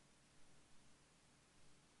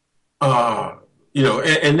 You know,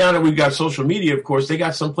 and now that we've got social media, of course, they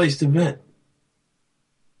got someplace to vent.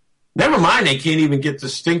 Never mind, they can't even get the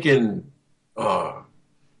stinking the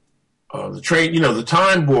train, you know, the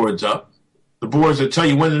time boards up, the boards that tell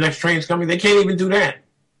you when the next train's coming. They can't even do that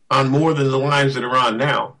on more than the lines that are on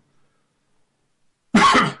now.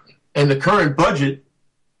 And the current budget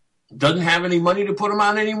doesn't have any money to put them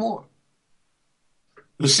on anymore.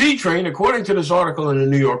 The C train, according to this article in the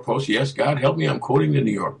New York Post, yes, God help me, I'm quoting the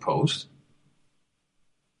New York Post.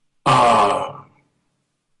 The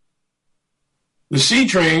C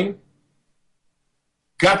train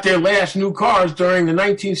got their last new cars during the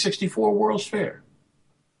 1964 World's Fair.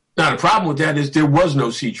 Now, the problem with that is there was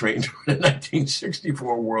no C train during the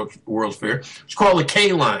 1964 World's Fair. It's called the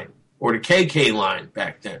K line, or the KK line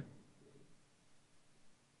back then.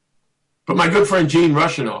 But my good friend Gene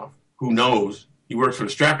Rushinoff, who knows, he works for the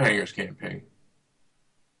straphangers campaign,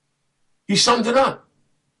 he summed it up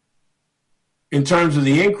in terms of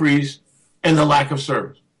the increase and the lack of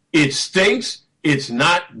service. It stinks. It's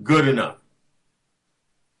not good enough.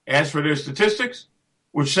 As for their statistics,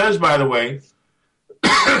 which says, by the way,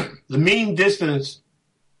 the mean distance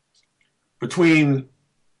between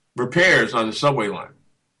repairs on the subway line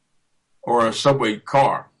or a subway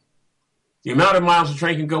car, the amount of miles a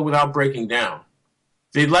train can go without breaking down.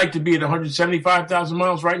 They'd like to be at 175,000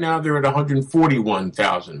 miles. Right now, they're at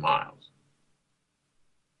 141,000 miles.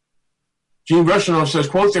 Gene Rushinoff says,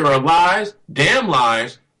 quote, there are lies, damn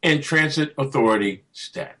lies, and transit authority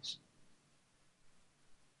stats.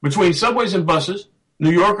 Between subways and buses, New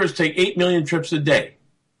Yorkers take 8 million trips a day.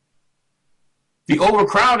 The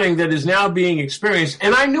overcrowding that is now being experienced,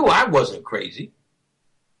 and I knew I wasn't crazy,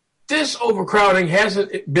 this overcrowding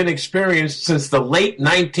hasn't been experienced since the late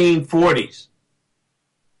 1940s.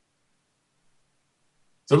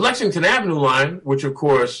 The Lexington Avenue line, which of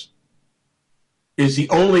course is the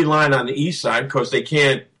only line on the east side because they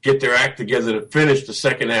can't get their act together to finish the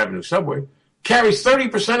 2nd Avenue subway, carries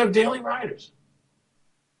 30% of daily riders.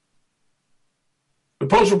 The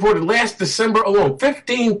Post reported last December alone,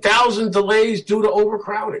 15,000 delays due to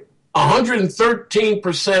overcrowding,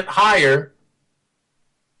 113% higher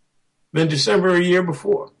than December a year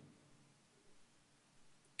before.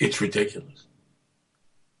 It's ridiculous.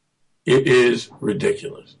 It is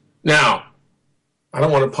ridiculous. Now, I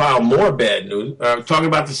don't want to pile more bad news. Talking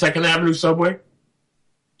about the 2nd Avenue subway.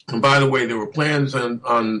 And by the way, there were plans on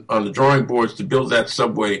the drawing boards to build that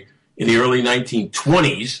subway in the early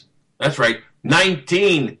 1920s. That's right,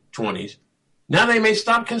 1920s. Now they may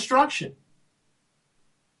stop construction.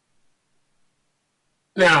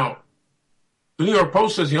 Now, the New York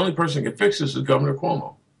Post says the only person who can fix this is Governor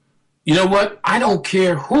Cuomo. You know what? I don't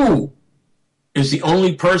care who is the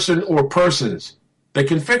only person or persons that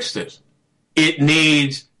can fix this. It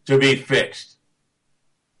needs to be fixed.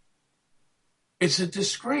 It's a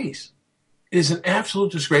disgrace. It is an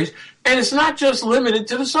absolute disgrace. And it's not just limited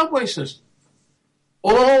to the subway system.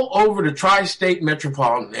 All over the tri-state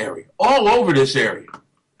metropolitan area, all over this area,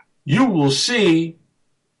 you will see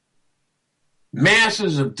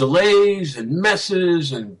masses of delays and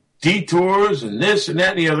messes and detours and this and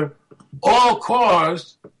that and the other, all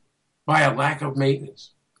caused by a lack of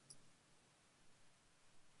maintenance,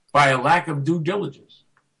 by a lack of due diligence.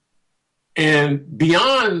 And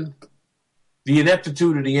beyond the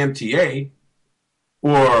ineptitude of the MTA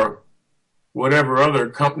or whatever other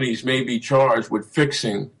companies may be charged with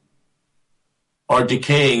fixing our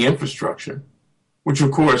decaying infrastructure, which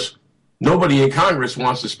of course nobody in Congress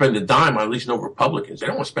wants to spend a dime on, at least no Republicans. They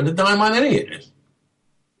don't want to spend a dime on any of this.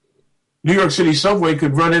 New York City subway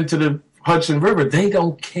could run into the Hudson River. They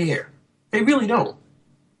don't care. They really don't.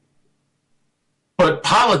 But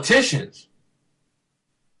politicians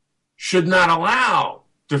should not allow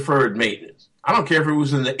deferred maintenance. I don't care if it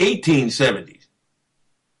was in the 1870s.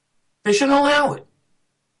 They shouldn't allow it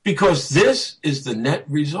because this is the net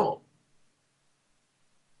result.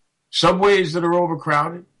 Subways that are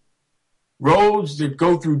overcrowded, roads that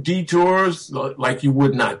go through detours like you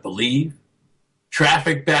would not believe,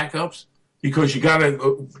 traffic backups because you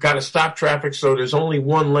gotta stop traffic so there's only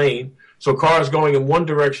one lane. So cars going in one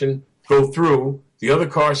direction go through, the other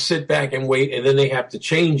cars sit back and wait, and then they have to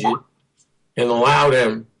change it and allow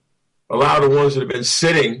the ones that have been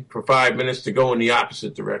sitting for 5 minutes to go in the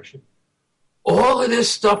opposite direction. All of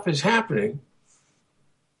this stuff is happening.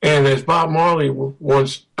 And as Bob Marley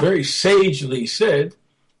once very sagely said,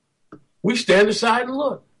 we stand aside and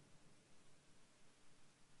look.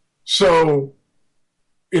 So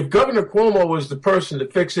if Governor Cuomo was the person to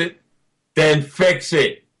fix it, then fix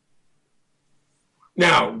it.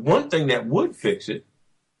 Now, one thing that would fix it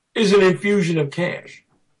is an infusion of cash.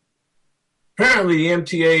 Apparently, the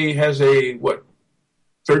MTA has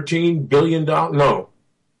 $13 billion? No,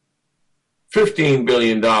 $15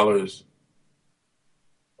 billion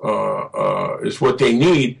is what they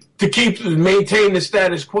need to maintain the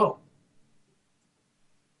status quo.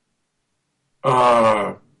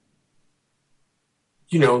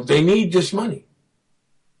 they need this money.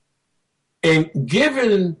 And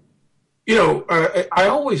given, I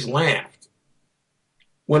always laughed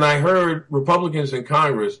when I heard Republicans in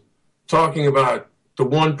Congress talking about the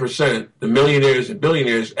 1%, the millionaires and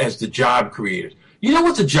billionaires, as the job creators. You know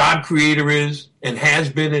what the job creator is and has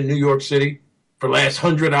been in New York City for the last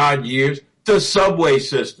 100-odd years? The subway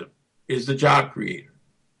system is the job creator.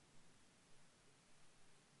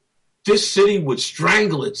 This city would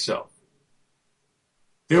strangle itself.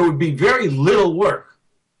 There would be very little work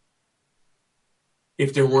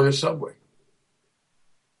if there weren't a subway.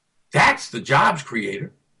 That's the jobs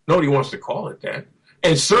creator. Nobody wants to call it that.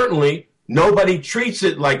 And certainly nobody treats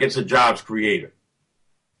it like it's a jobs creator.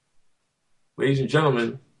 Ladies and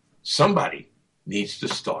gentlemen, somebody needs to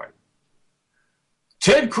start.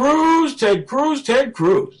 Ted Cruz.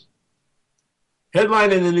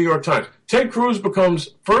 Headline in the New York Times. Ted Cruz becomes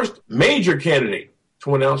first major candidate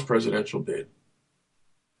to announce presidential bid.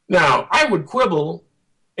 Now, I would quibble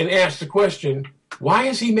and ask the question, why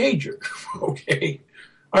is he major? Okay.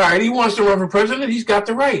 All right, he wants to run for president. He's got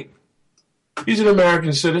the right. He's an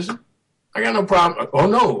American citizen. I got no problem. Oh,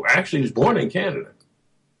 no, actually, he was born in Canada.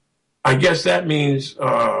 I guess that means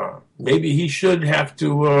maybe he should have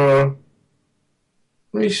to,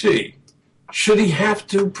 let me see. Should he have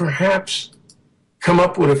to perhaps come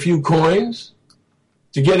up with a few coins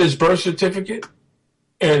to get his birth certificate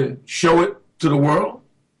and show it to the world,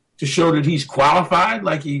 to show that he's qualified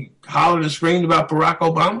like he hollered and screamed about Barack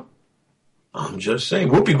Obama? I'm just saying.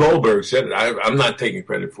 Whoopi Goldberg said it. I'm not taking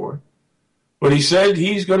credit for it. But he said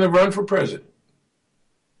he's going to run for president.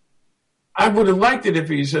 I would have liked it if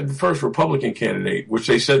he said the first Republican candidate, which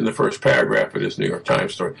they said in the first paragraph of this New York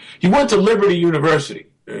Times story. He went to Liberty University,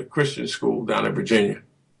 a Christian school down in Virginia.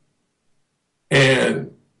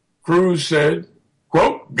 And Cruz said,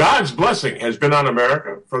 quote, God's blessing has been on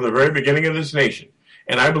America from the very beginning of this nation.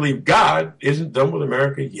 And I believe God isn't done with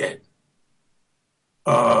America yet.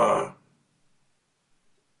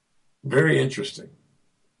 Very interesting.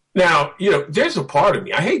 Now, there's a part of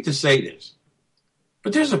me, I hate to say this,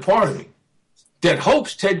 but there's a part of me that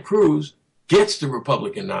hopes Ted Cruz gets the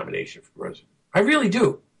Republican nomination for president. I really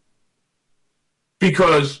do.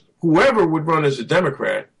 Because whoever would run as a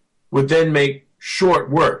Democrat would then make short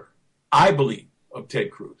work, I believe, of Ted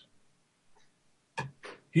Cruz.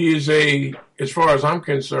 He is as far as I'm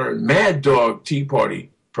concerned, mad dog Tea Party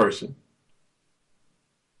person.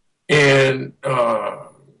 And,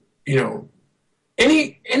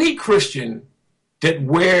 any Christian that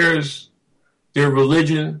wears their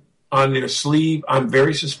religion on their sleeve, I'm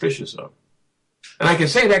very suspicious of. And I can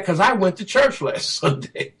say that because I went to church last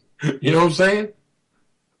Sunday. You know what I'm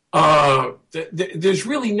saying? There's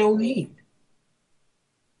really no need.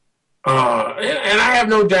 And I have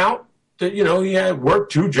no doubt that, he had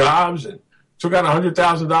worked 2 jobs and took out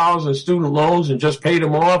 $100,000 in student loans and just paid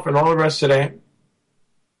them off and all the rest of that.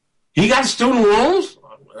 He got student loans?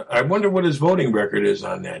 I wonder what his voting record is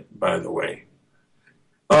on that, by the way.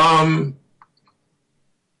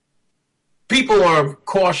 People are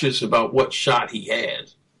cautious about what shot he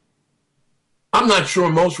has. I'm not sure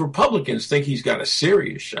most Republicans think he's got a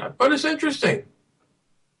serious shot, but it's interesting.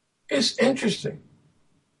 It's interesting.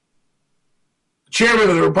 Chairman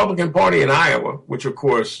of the Republican Party in Iowa, which of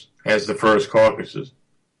course has the first caucuses.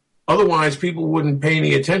 Otherwise, people wouldn't pay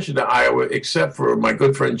any attention to Iowa except for my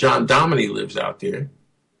good friend John Dominy lives out there.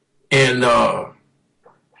 And, a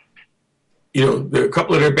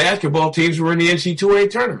couple of their basketball teams were in the NCAA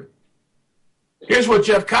tournament. Here's what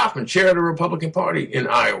Jeff Kaufman, chair of the Republican Party in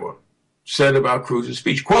Iowa, said about Cruz's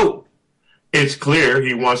speech. Quote, it's clear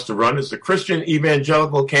he wants to run as the Christian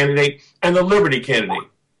evangelical candidate and the liberty candidate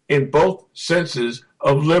in both senses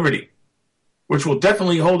of liberty, which will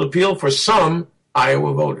definitely hold appeal for some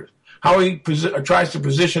Iowa voters. How he tries to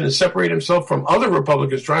position and separate himself from other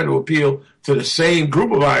Republicans trying to appeal to the same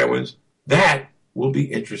group of Iowans, that will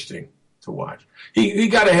be interesting to watch. He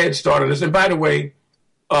got a head start on this. And by the way,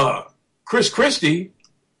 Chris Christie,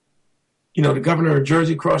 the governor of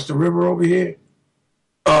Jersey across the river over here,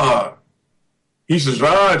 he says,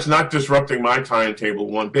 it's not disrupting my timetable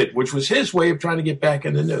one bit, which was his way of trying to get back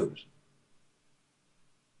in the news.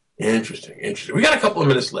 Interesting. We got a couple of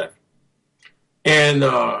minutes left. And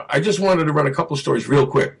I just wanted to run a couple of stories real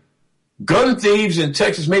quick. Gun thieves in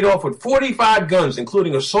Texas made off with 45 guns,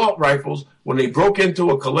 including assault rifles, when they broke into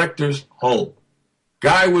a collector's home.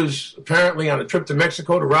 Guy was apparently on a trip to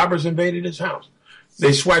Mexico. The robbers invaded his house.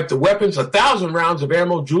 They swiped the weapons, 1,000 rounds of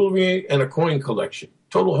ammo, jewelry, and a coin collection.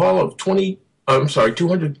 Total haul of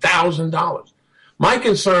 $200,000. My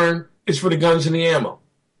concern is for the guns and the ammo.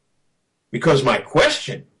 Because my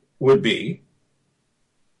question would be,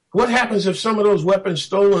 what happens if some of those weapons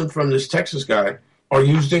stolen from this Texas guy are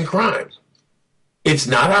used in crimes? It's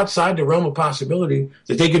not outside the realm of possibility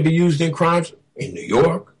that they could be used in crimes in New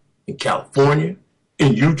York, in California,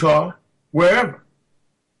 in Utah, wherever.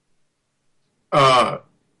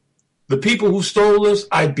 The people who stole this,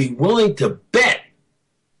 I'd be willing to bet,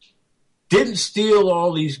 didn't steal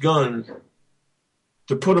all these guns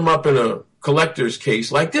to put them up in a collector's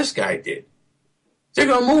case like this guy did. They're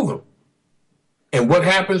going to move them. And what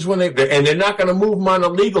happens when and they're not going to move them on the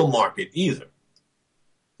legal market either.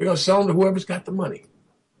 They're going to sell them to whoever's got the money.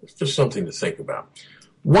 It's just something to think about.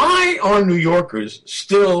 Why are New Yorkers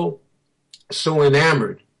still so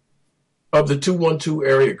enamored of the 212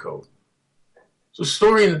 area code? So a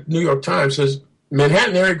story in the New York Times says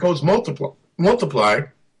Manhattan area codes multiply,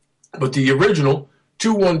 but the original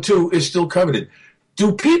 212 is still coveted.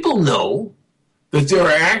 Do people know that there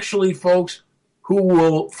are actually folks who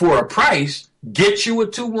will, for a price, get you a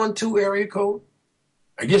 212 area code?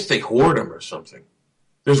 I guess they hoard them or something.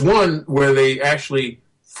 There's one where they actually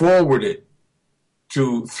forward it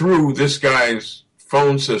through this guy's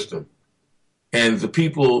phone system, and the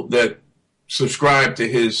people that subscribe to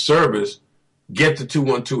his service get the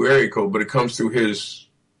 212 area code, but it comes through his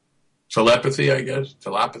telepathy,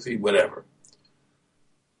 whatever.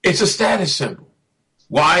 It's a status symbol.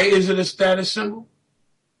 Why is it a status symbol?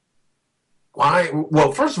 Why?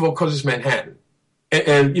 Well, first of all, because it's Manhattan.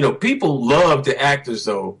 And, you know, people love to act as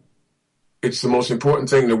though it's the most important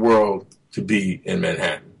thing in the world to be in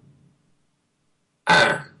Manhattan.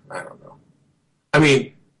 I don't know. I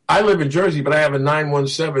mean, I live in Jersey, but I have a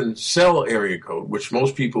 917 cell area code, which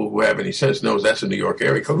most people who have any sense knows that's a New York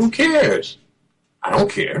area code. Who cares? I don't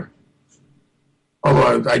care.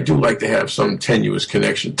 Although I do like to have some tenuous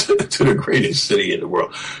connection to the greatest city in the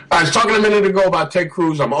world. I was talking a minute ago about Ted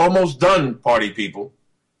Cruz. I'm almost done, party people.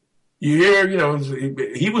 You hear, you know,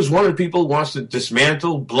 he was one of the people who wants to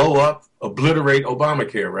dismantle, blow up, obliterate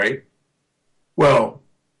Obamacare, right? Well,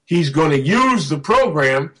 he's going to use the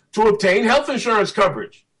program to obtain health insurance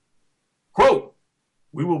coverage. Quote,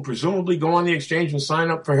 we will presumably go on the exchange and sign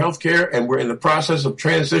up for health care, and we're in the process of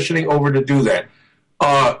transitioning over to do that.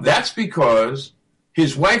 That's because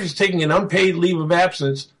his wife is taking an unpaid leave of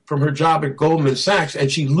absence from her job at Goldman Sachs, and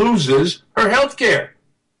she loses her health care.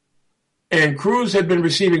 And Cruz had been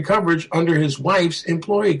receiving coverage under his wife's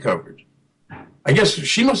employee coverage. I guess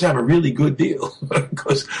she must have a really good deal,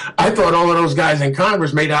 because I thought all of those guys in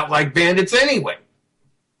Congress made out like bandits anyway.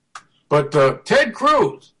 But Ted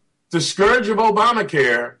Cruz, the scourge of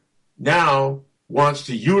Obamacare, now wants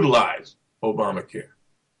to utilize Obamacare.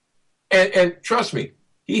 And trust me,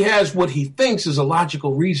 he has what he thinks is a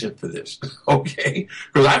logical reason for this, okay?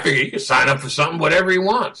 Because I figure he can sign up for something, whatever he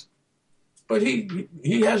wants. But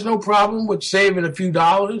he has no problem with saving a few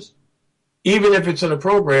dollars, even if it's in a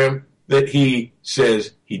program that he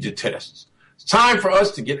says he detests. It's time for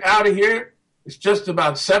us to get out of here. It's just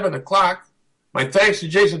about 7 o'clock. My thanks to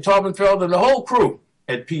Jason Taubenfeld and the whole crew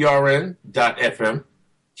at prn.fm.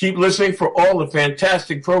 Keep listening for all the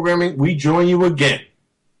fantastic programming. We join you again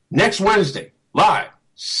next Wednesday, live,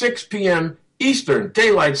 6 p.m. Eastern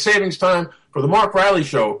Daylight Savings Time for the Mark Riley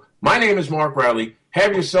Show. My name is Mark Riley.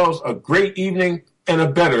 Have yourselves a great evening and a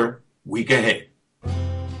better week ahead.